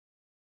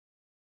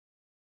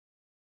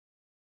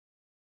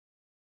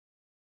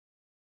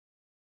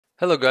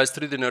Hello guys,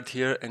 3D Nerd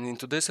here, and in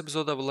today's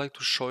episode I would like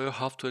to show you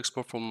how to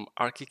export from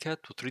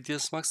Archicad to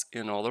 3dsMax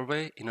in another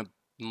way, in a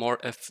more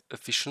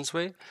efficient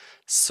way.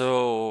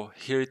 So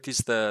here it is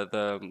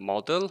the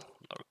model,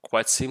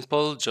 quite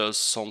simple,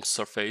 just some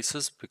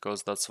surfaces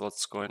because that's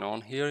what's going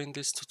on here in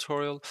this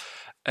tutorial.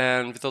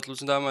 And without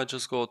losing time, I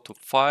just go to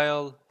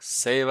File,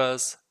 Save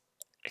As,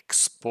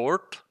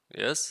 Export,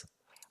 yes,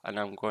 and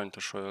I'm going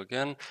to show you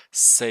again,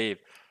 Save,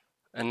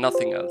 and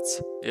nothing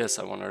else. Yes,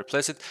 I want to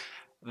replace it.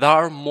 There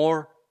are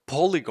more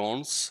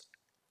polygons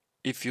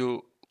if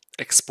you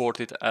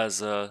export it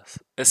as a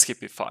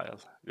SKP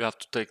file. You have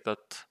to take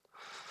that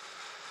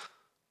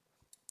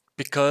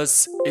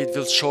because it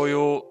will show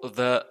you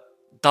the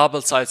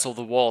double sides of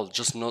the wall,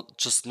 just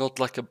not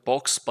like a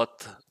box,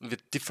 but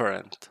with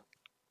different.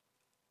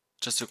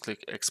 Just you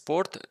click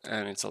export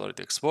and it's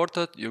already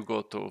exported. You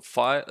go to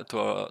file,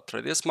 to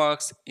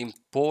 3dsMax,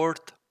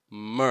 import,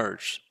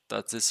 merge.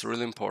 That is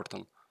really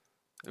important.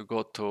 You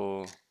go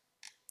to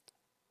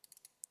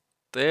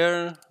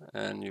there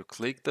and you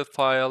click the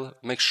file.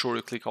 Make sure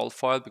you click all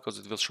file because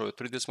it will show you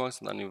 3dsMax,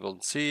 and then you will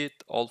see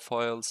it, all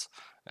files,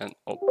 and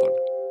open.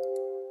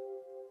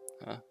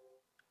 What's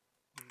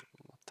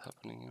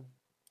happening here?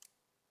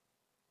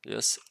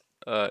 Yes,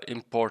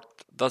 import.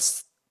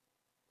 That's,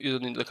 you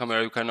don't need the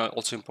camera. You can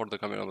also import the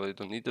camera, but you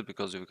don't need it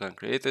because you can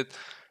create it,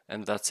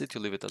 and that's it. You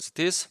leave it as it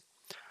is,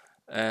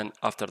 and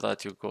after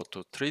that you go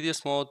to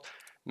 3ds mode.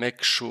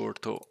 Make sure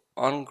to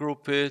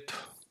ungroup it,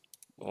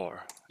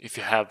 or if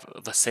you have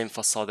the same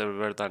facade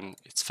everywhere, then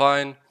it's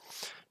fine.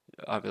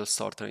 I will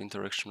start the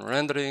interaction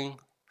rendering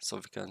so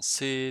we can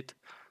see it.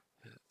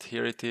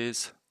 Here it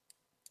is,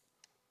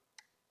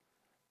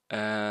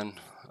 and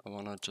I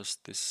want to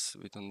adjust this.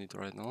 We don't need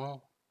right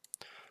now.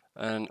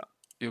 And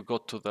you go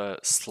to the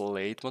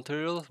slate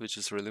material, which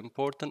is really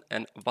important,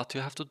 and what you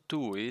have to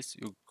do is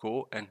you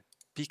go and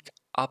pick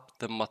up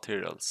the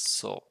materials.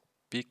 So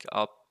pick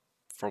up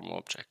from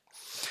object,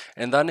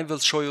 and then it will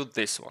show you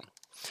this one,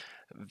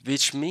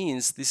 which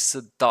means this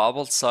is a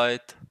double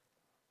side,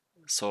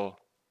 so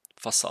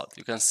facade.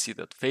 You can see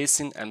that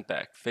facing and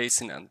back,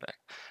 facing and back.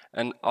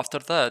 And after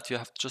that you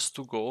have just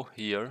to go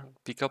here,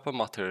 pick up a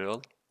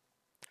material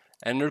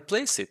and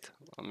replace it.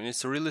 I mean,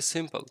 it's really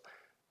simple.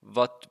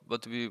 What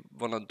we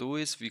want to do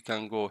is we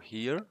can go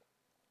here,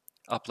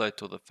 apply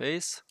to the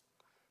face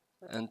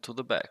and to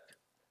the back.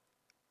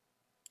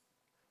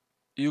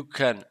 You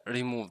can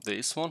remove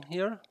this one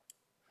here,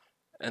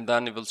 and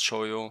then it will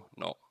show you,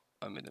 no,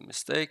 I made a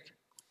mistake,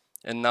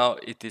 and now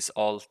it is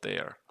all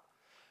there.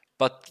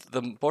 But the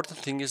important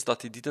thing is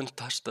that it didn't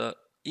touch the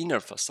inner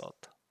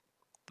facade.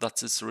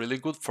 That is really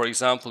good. For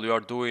example, you are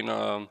doing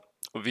a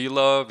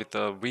villa with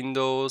the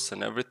windows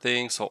and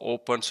everything, so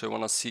open, so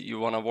you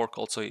want to work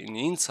also in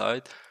the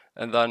inside,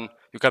 and then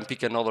you can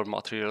pick another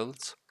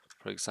materials.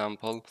 For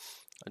example,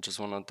 I just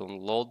want to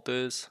download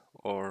this,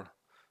 or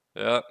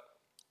yeah,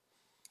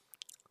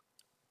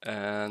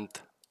 and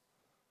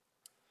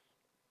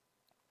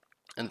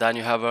then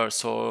you have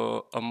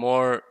a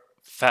more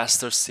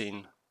faster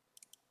scene.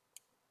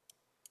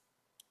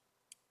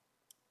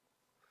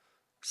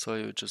 So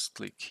you just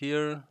click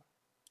here,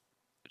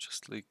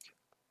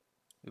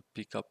 you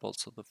pick up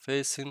also the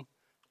facing,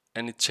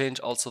 and it change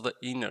also the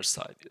inner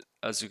side,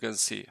 as you can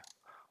see.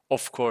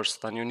 Of course,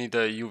 then you need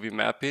a UV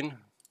mapping.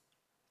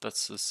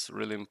 That's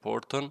really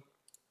important.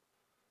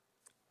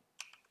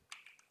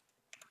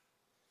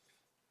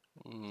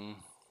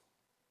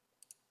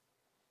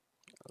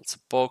 It's a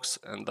box,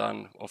 and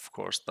then of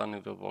course then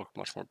it will work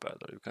much more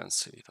better. You can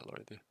see it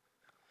already.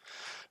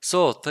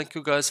 So thank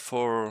you guys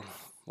for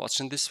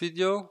watching this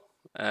video,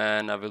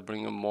 and I will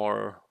bring you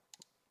more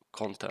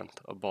content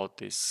about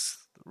this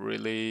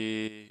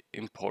really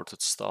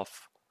important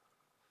stuff.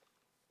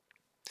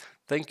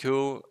 Thank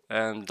you,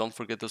 and don't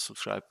forget to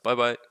subscribe. Bye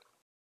bye.